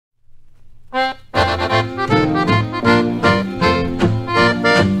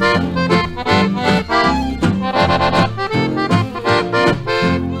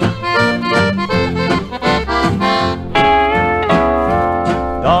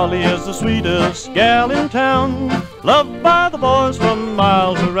Dolly is the sweetest gal in town, loved by the boys from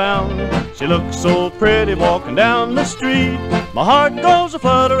miles around. She looks so pretty walking down the street, my heart goes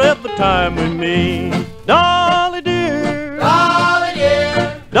a-flutter every time we meet. Dolly dear, Dolly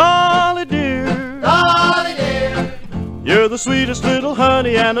dear, Dolly dear, Dolly dear. you're the sweetest little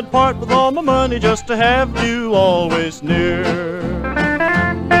honey, and I'd part with all my money just to have you always near.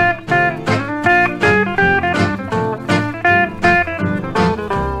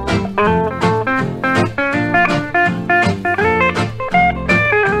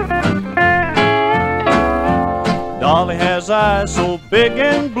 Dolly has eyes so big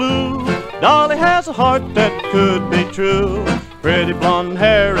and blue, Dolly has a heart that could be true. Pretty blonde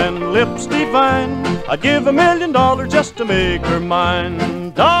hair and lips divine, I'd give $1 million just to make her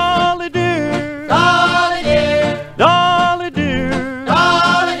mine. Dolly dear, Dolly dear, Dolly dear,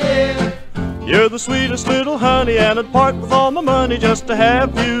 Dolly dear. you're the sweetest little honey, and I'd part with all my money just to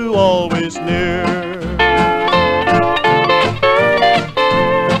have you always near.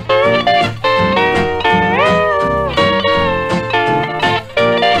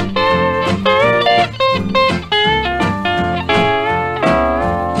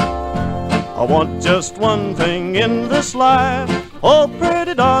 I want just one thing in this life, oh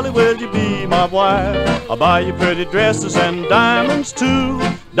pretty Dolly, will you be my wife? I'll buy you pretty dresses and diamonds too.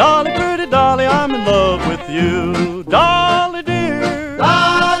 Dolly, pretty Dolly, I'm in love with you. Dolly dear,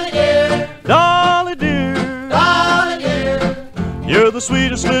 Dolly dear, Dolly dear, Dolly dear. you're the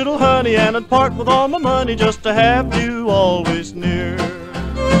sweetest little honey, and I'd part with all my money just to have you always near.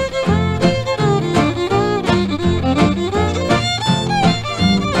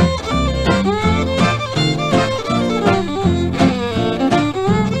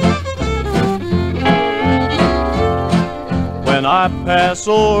 When I pass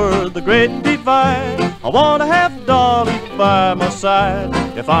o'er the great divide, I want to have Dolly by my side.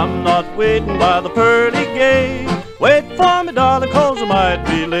 If I'm not waiting by the pearly gate, wait for me, Dolly, 'cause I might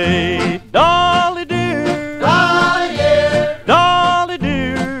be late. Dolly dear, Dolly dear, Dolly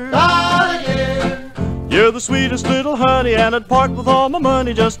dear, Dolly dear. you're the sweetest little honey, and I'd part with all my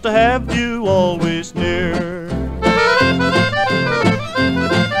money just to have you always near.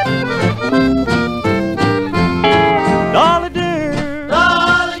 Dolly dear,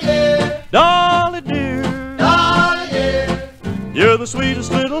 Dolly dear, Dolly dear, Dolly dear. you're the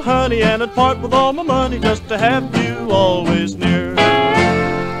sweetest little honey, and I'd part with all my money just to have you always near.